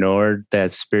ignored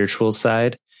that spiritual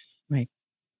side. Right.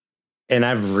 And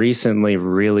I've recently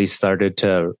really started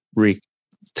to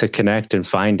connect and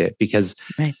find it, because,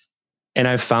 and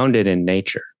I've found it in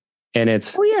nature, and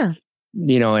it's,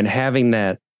 and having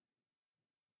that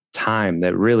time,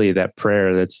 that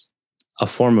prayer, that's a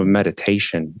form of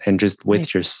meditation, and just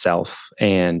with yourself,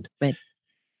 and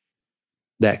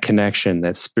that connection,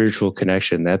 that spiritual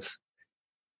connection,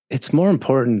 it's more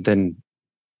important than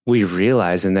we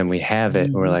realize. And then we have it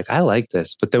and we're like, I like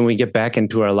this. But then we get back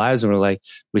into our lives and we're like,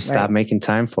 we stop making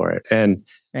time for it. And,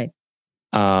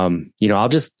 I'll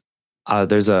just,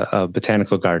 there's a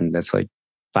botanical garden that's like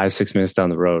 5-6 minutes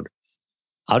down the road.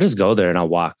 I'll just go there and I'll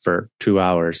walk for 2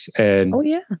 hours. And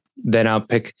then I'll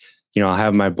pick, I'll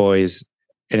have my boys,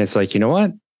 and it's like, you know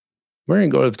what? We're going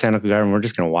to go to the botanical garden. We're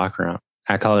just going to walk around.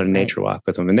 I call it a nature walk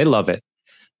with them, and they love it.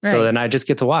 So then I just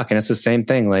get to walk, and it's the same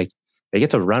thing. Like, they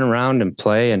get to run around and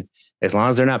play. And as long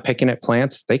as they're not picking at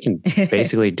plants, they can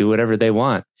basically do whatever they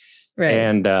want.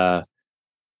 And,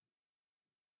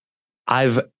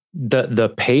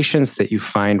 the patience that you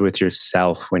find with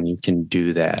yourself when you can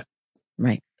do that.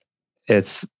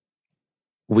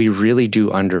 We really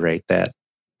do underrate that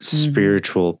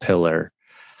spiritual pillar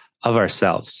of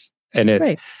ourselves. And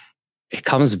it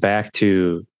comes back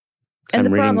to, and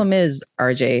the problem is,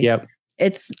 RJ,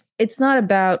 it's not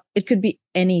about, it could be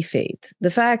any faith.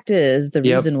 The fact is, the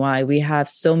reason why we have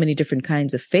so many different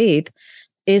kinds of faith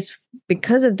is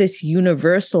because of this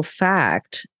universal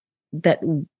fact that,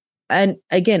 and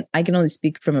again, I can only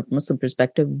speak from a Muslim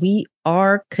perspective, we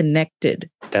are connected.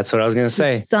 That's what I was going to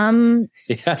say. Some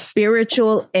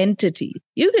spiritual entity.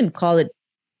 You can call it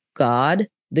God,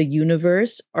 the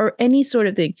universe, or any sort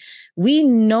of thing. We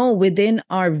know within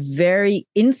our very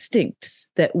instincts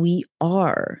that we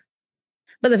are.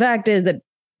 But the fact is that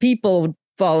people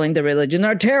following the religion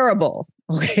are terrible.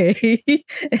 Okay.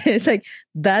 It's like,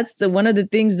 that's one of the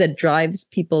things that drives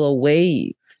people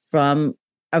away from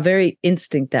a very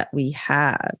instinct that we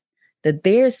have, that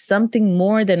there's something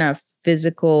more than our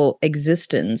physical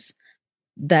existence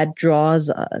that draws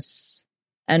us,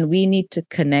 and we need to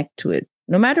connect to it,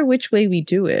 no matter which way we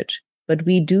do it. But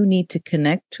we do need to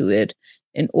connect to it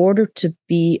in order to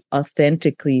be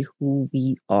authentically who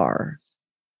we are.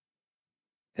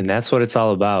 And that's what it's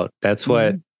all about. That's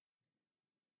what,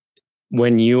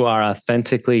 when you are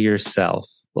authentically yourself,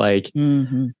 like,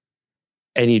 and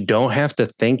you don't have to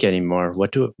think anymore.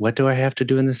 What do I have to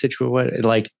do in this situation?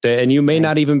 And you may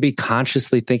not even be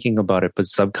consciously thinking about it, but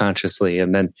subconsciously.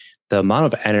 And then the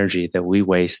amount of energy that we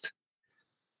waste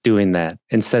doing that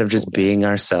instead of just being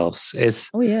ourselves is,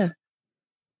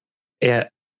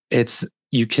 it's,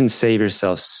 you can save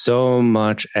yourself so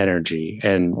much energy,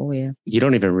 and you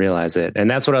don't even realize it. And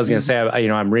that's what I was going to say.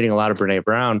 I'm reading a lot of Brené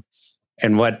Brown,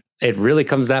 and what it really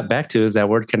comes back to is that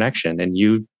word connection. And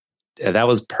that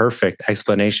was perfect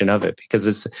explanation of it,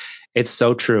 because it's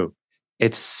so true.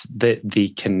 It's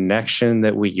the connection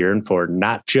that we yearn for,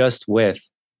 not just with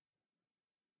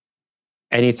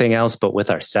anything else, but with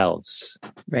ourselves.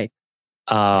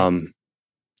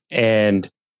 And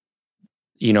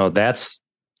that's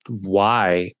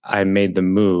why I made the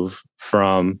move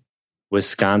from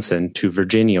Wisconsin to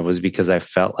Virginia, was because I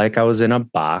felt like I was in a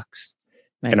box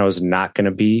and I was not going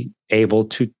to be able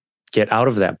to get out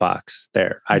of that box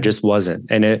there. I just wasn't.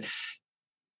 And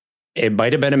it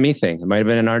might have been a me thing. It might have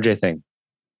been an RJ thing,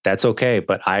 That's okay.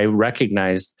 But I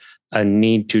recognized a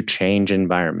need to change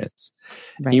environments.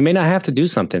 Right. You may not have to do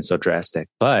something so drastic,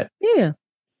 but Yeah.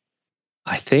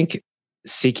 I think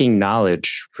seeking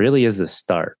knowledge really is the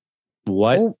start.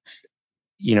 What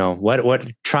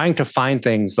trying to find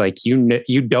things like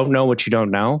you don't know what you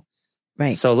don't know.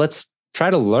 Right. So let's try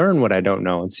to learn what I don't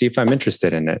know and see if I'm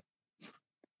interested in it.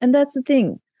 And that's the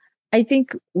thing. I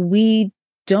think we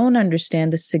don't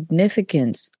understand the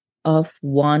significance of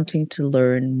wanting to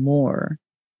learn more.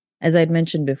 As I'd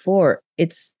mentioned before,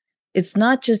 it's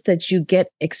not just that you get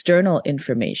external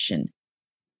information.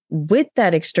 With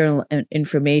that external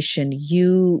information,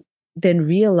 you then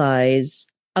realize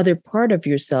other part of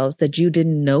yourselves that you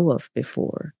didn't know of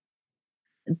before.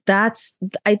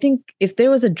 I think if there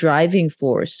was a driving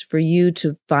force for you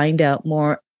to find out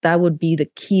more, that would be the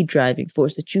key driving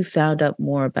force, that you found out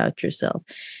more about yourself.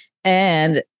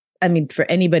 And I mean, for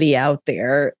anybody out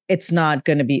there, it's not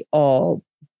going to be all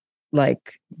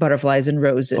like butterflies and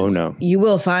roses. Oh, no. You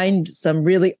will find some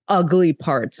really ugly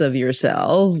parts of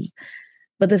yourself.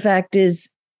 But the fact is,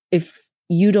 if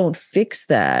you don't fix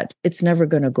that, it's never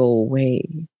going to go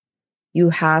away. You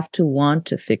have to want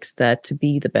to fix that to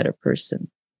be the better person.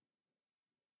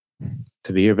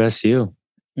 To be your best you.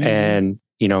 Mm-hmm. And,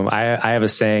 you know, I have a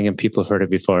saying, and people have heard it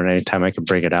before, and anytime I can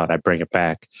bring it out, I bring it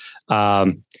back.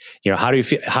 You know, how do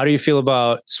you feel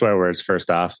about swear words, first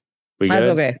off? That's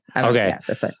okay. Okay. Yeah,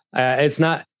 that's fine. It's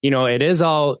not, you know, it is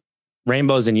all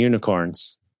rainbows and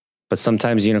unicorns, but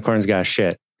sometimes unicorns got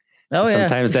shit. Oh,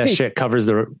 sometimes that shit covers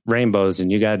the rainbows,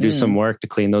 and you got to do some work to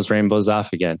clean those rainbows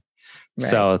off again. Right,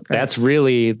 so that's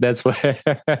what.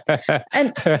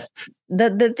 And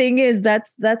the thing is,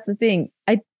 that's the thing.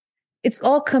 It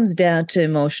all comes down to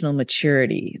emotional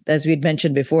maturity, as we'd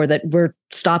mentioned before, that we're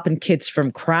stopping kids from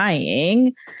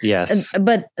crying. Yes.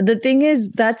 But the thing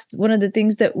is, that's one of the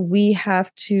things that we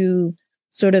have to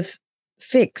sort of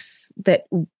fix, that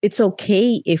it's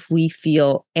okay if we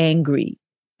feel angry.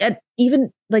 And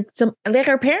even like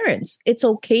our parents, it's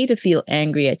okay to feel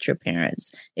angry at your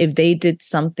parents if they did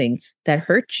something that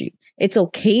hurt you. It's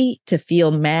okay to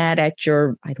feel mad at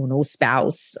your, I don't know,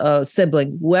 spouse,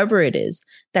 sibling, whoever it is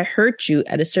that hurt you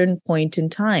at a certain point in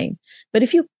time. But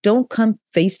if you don't come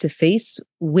face to face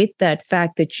with that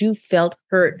fact that you felt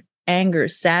hurt, anger,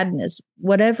 sadness,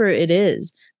 whatever it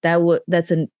is, that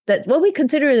what we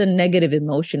consider as a negative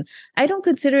emotion, I don't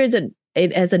consider it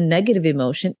as a negative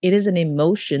emotion. It is an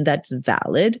emotion that's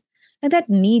valid and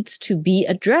that needs to be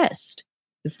addressed.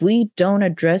 If we don't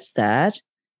address that,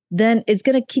 then it's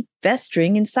going to keep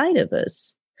festering inside of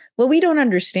us. What we don't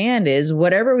understand is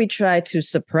whatever we try to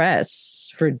suppress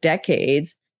for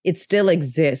decades, it still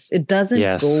exists. It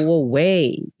doesn't go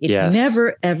away. It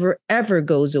never, ever, ever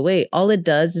goes away. All it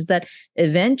does is that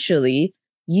eventually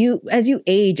as you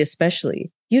age,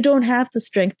 especially, you don't have the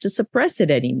strength to suppress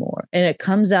it anymore. And it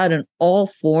comes out in all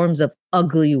forms of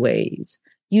ugly ways.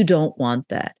 You don't want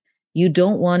that. You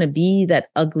don't want to be that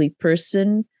ugly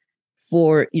person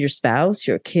for your spouse,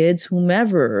 your kids,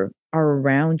 whomever are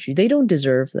around you. They don't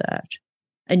deserve that.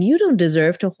 And you don't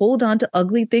deserve to hold on to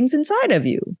ugly things inside of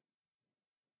you.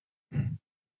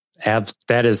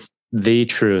 That is the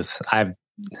truth. I'm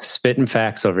spitting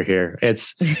facts over here.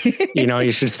 It's, you know,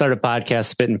 you should start a podcast,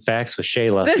 Spitting Facts with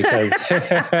Shayla, because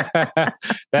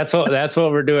that's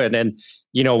what we're doing. And,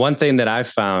 you know, one thing that I've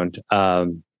found,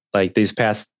 like these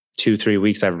past 2-3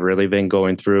 weeks, I've really been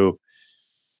going through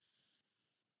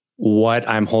what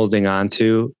I'm holding on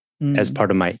to as part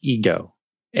of my ego.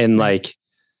 And like,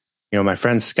 you know, my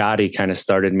friend Scotty kind of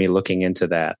started me looking into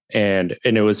that, and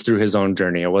it was through his own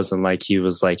journey. It wasn't like he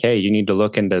was like, "Hey, you need to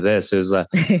look into this." It was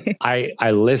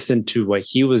I listened to what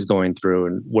he was going through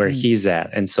and where he's at.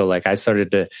 And so like I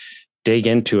started to dig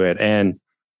into it, and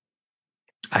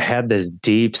I had this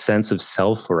deep sense of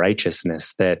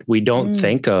self-righteousness that we don't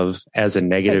think of as a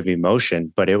negative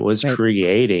emotion, but it was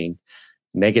creating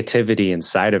negativity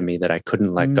inside of me that I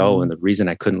couldn't let go. And the reason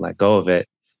I couldn't let go of it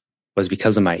was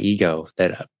because of my ego,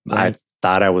 that I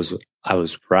thought I was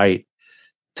right,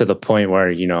 to the point where,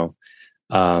 you know,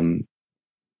 to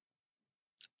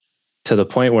the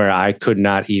point where I could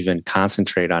not even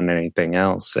concentrate on anything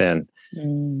else. And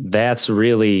that's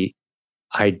really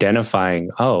identifying,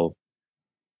 oh,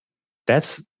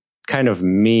 that's kind of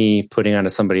me putting onto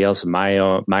somebody else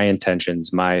my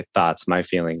intentions, my thoughts, my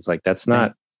feelings. Like that's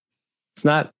not, it's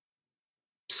not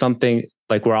something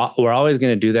like we're always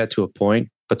going to do that to a point,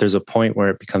 but there's a point where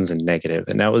it becomes a negative.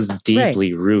 And that was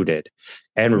deeply rooted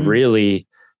and really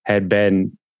had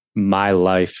been my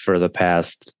life for the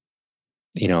past,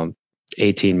 you know,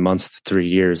 18 months to 3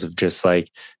 years of just like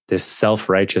this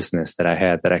self-righteousness that I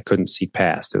had that I couldn't see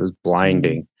past. It was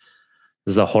blinding. It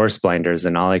was the horse blinders,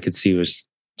 and all I could see was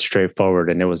straight forward,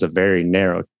 and it was a very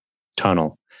narrow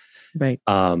tunnel. Right.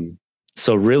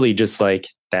 So really just like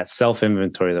that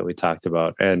self-inventory that we talked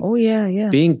about, and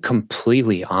being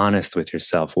completely honest with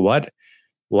yourself.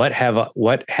 What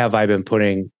have I been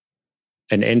putting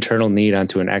an internal need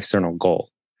onto an external goal?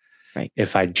 Right.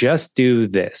 If I just do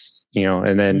this,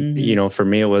 and then, for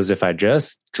me, it was, if I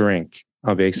just drink,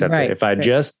 I'll be accepted. Right. If I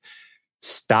just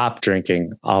stop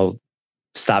drinking, I'll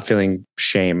stop feeling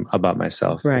shame about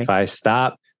myself. Right. If I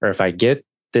stop, or if I get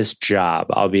this job,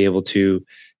 I'll be able to,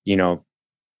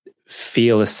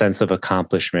 feel a sense of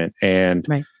accomplishment and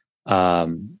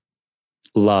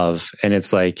love. And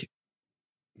it's like,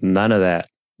 none of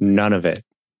it,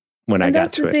 when I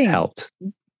got to it, helped.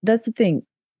 That's the thing.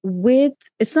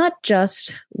 It's not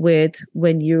just with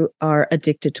when you are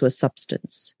addicted to a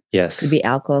substance. Yes. It could be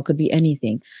alcohol, could be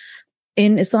anything.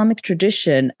 In Islamic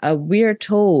tradition, we are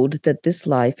told that this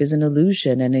life is an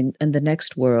illusion, and in the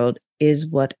next world is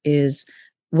what is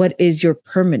your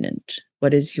permanent,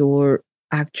 what is your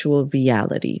actual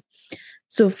reality.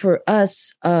 So for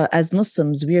us, as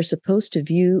Muslims, we are supposed to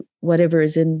view whatever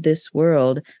is in this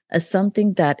world as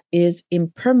something that is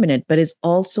impermanent, but is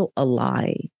also a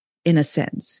lie, in a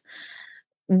sense.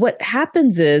 What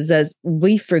happens is, as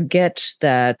we forget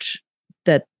that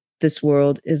this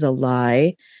world is a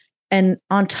lie, and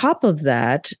on top of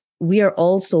that, we are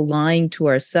also lying to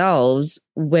ourselves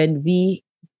when we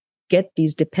get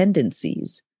these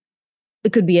dependencies.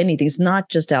 It could be anything. It's not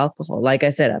just alcohol. Like I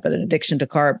said, I have an addiction to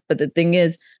carb. But the thing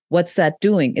is, what's that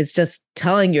doing? It's just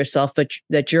telling yourself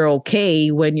that you're okay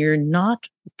when you're not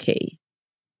okay.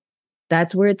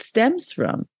 That's where it stems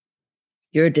from.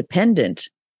 You're dependent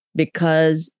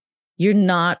because you're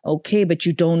not okay, but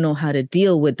you don't know how to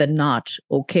deal with the not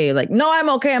okay. Like, no, I'm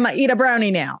okay. I'm going to eat a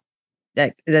brownie now.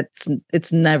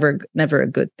 It's never a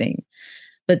good thing.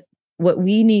 But what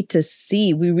we need to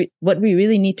see, what we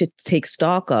really need to take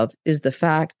stock of is the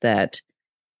fact that,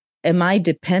 am I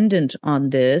dependent on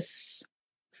this?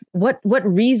 What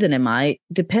reason am I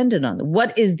dependent on?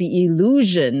 What is the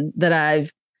illusion that I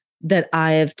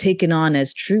have taken on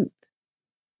as truth?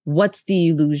 What's the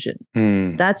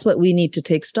illusion? That's what we need to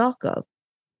take stock of.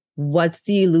 What's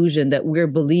the illusion that we're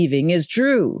believing is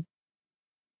true?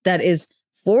 That is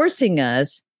forcing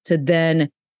us to then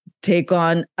take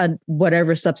on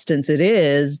whatever substance it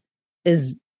is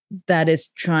that is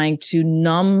trying to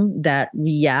numb that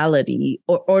reality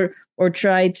or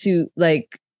try to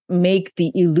like make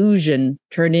the illusion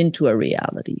turn into a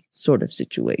reality sort of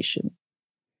situation.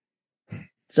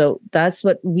 So that's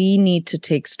what we need to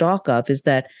take stock of, is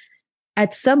that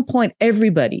at some point,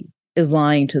 everybody is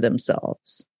lying to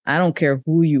themselves. I don't care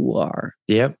who you are.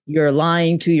 Yep. You're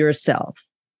lying to yourself.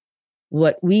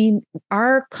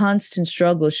 Our constant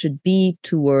struggle should be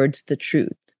towards the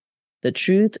truth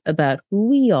about who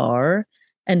we are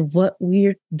and what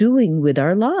we're doing with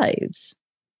our lives.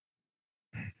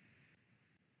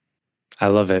 I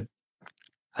love it.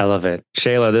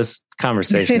 Shayla, this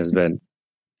conversation has been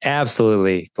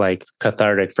absolutely like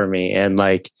cathartic for me and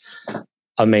like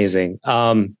amazing.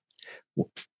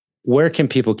 Where can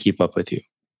people keep up with you?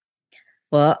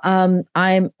 Well, I'm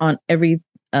on every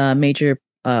major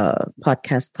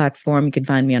podcast platform. You can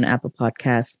find me on Apple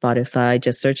Podcasts, Spotify.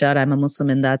 Just search out I'm a Muslim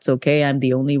and That's Okay. I'm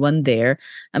the only one there.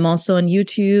 I'm also on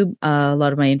YouTube. A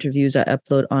lot of my interviews I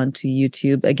upload onto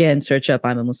YouTube. Again, search up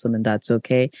I'm a Muslim and That's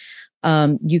Okay.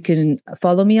 You can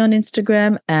follow me on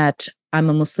Instagram at I'm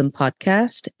a Muslim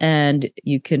Podcast, and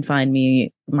you can find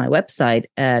my website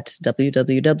at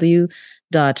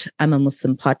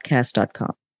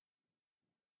www.imamuslimpodcast.com.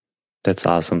 That's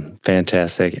awesome.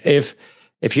 Fantastic. If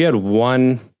you had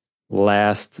one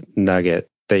last nugget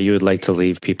that you would like to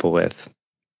leave people with,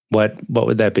 what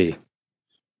would that be?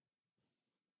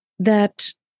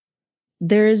 That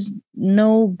there is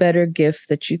no better gift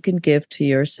that you can give to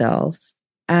yourself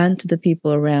and to the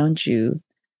people around you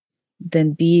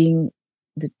than being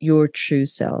your true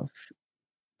self.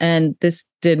 And this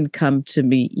didn't come to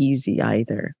me easy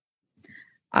either.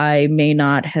 I may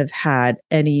not have had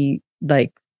any,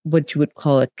 like what you would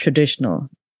call a traditional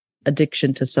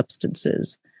addiction to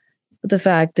substances. But the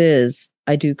fact is,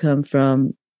 I do come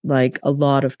from like a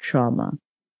lot of trauma.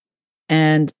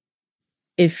 And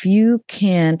if you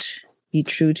can't be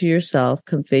true to yourself,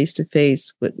 come face to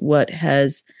face with what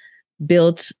has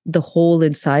built the hole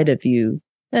inside of you,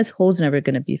 that hole's never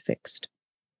going to be fixed.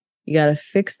 You got to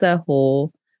fix that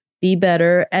hole, be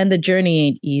better. And the journey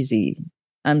ain't easy.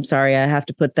 I'm sorry, I have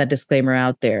to put that disclaimer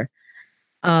out there.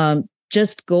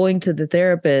 Just going to the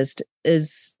therapist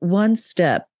is one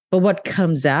step, but what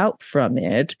comes out from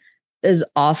it is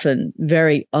often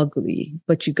very ugly,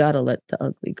 but you got to let the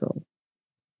ugly go.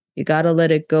 You got to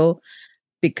let it go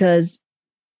because,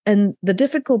 and the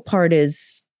difficult part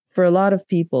is for a lot of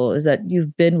people is that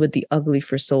you've been with the ugly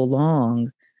for so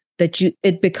long that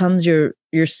it becomes your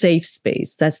safe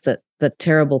space. That's the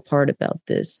terrible part about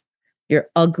this. Your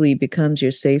ugly becomes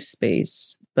your safe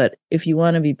space. But if you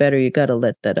want to be better, you got to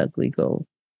let that ugly go.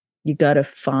 You got to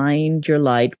find your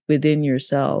light within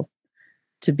yourself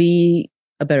to be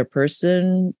a better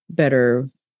person, better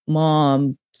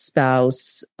mom,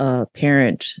 spouse,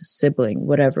 parent, sibling,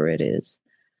 whatever it is.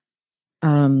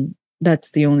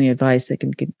 That's the only advice I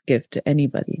can give to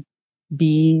anybody.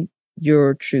 Be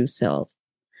your true self.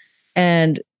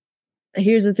 And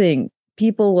here's the thing.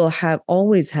 People will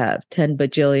always have 10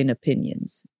 bajillion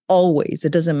opinions. Always.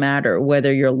 It doesn't matter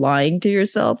whether you're lying to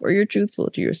yourself or you're truthful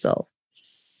to yourself.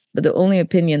 But the only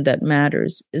opinion that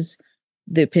matters is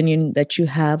the opinion that you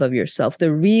have of yourself,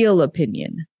 the real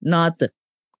opinion, not the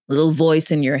little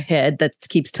voice in your head that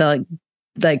keeps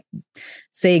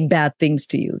saying bad things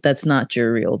to you. That's not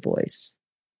your real voice.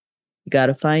 You got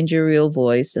to find your real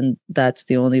voice, and that's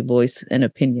the only voice and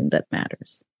opinion that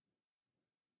matters.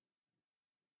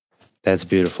 That's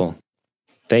beautiful.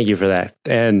 Thank you for that.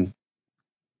 And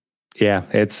yeah,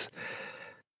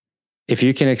 if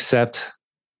you can accept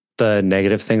the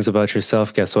negative things about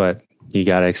yourself, guess what? You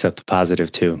got to accept the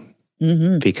positive too,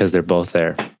 because they're both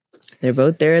there. They're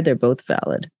both there. They're both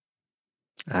valid.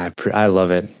 I love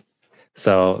it.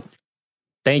 So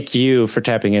thank you for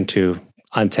tapping into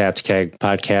Untapped Keg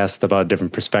podcast about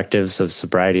different perspectives of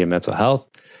sobriety and mental health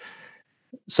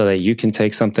so that you can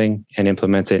take something and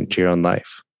implement it into your own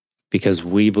life. Because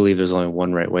we believe there's only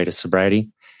one right way to sobriety.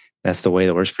 That's the way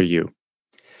that works for you.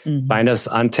 Find us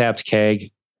Untapped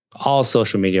Keg, all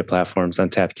social media platforms,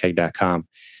 untappedkeg.com.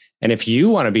 And if you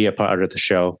want to be a part of the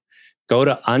show, go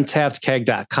to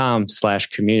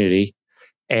untappedkeg.com/community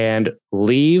and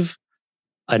leave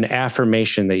an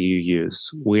affirmation that you use.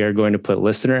 We are going to put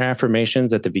listener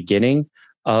affirmations at the beginning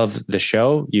of the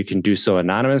show. You can do so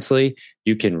anonymously.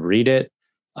 You can read it,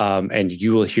 and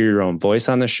you will hear your own voice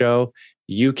on the show.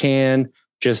 You can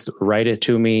just write it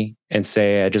to me and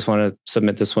say, I just want to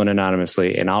submit this one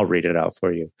anonymously, and I'll read it out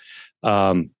for you.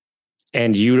 And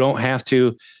you don't have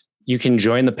to, you can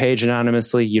join the page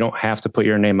anonymously. You don't have to put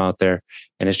your name out there.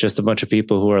 And it's just a bunch of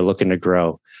people who are looking to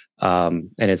grow. And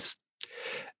it's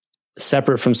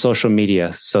separate from social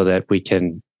media so that we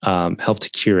can help to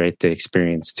curate the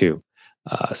experience too.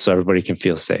 So everybody can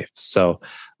feel safe. So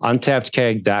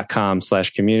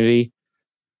untappedkeg.com/community.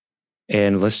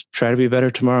 And let's try to be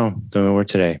better tomorrow than we were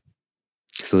today.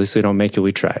 Because at least we don't make it,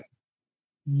 we tried.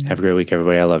 Have a great week,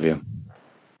 everybody. I love you.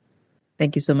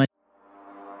 Thank you so much.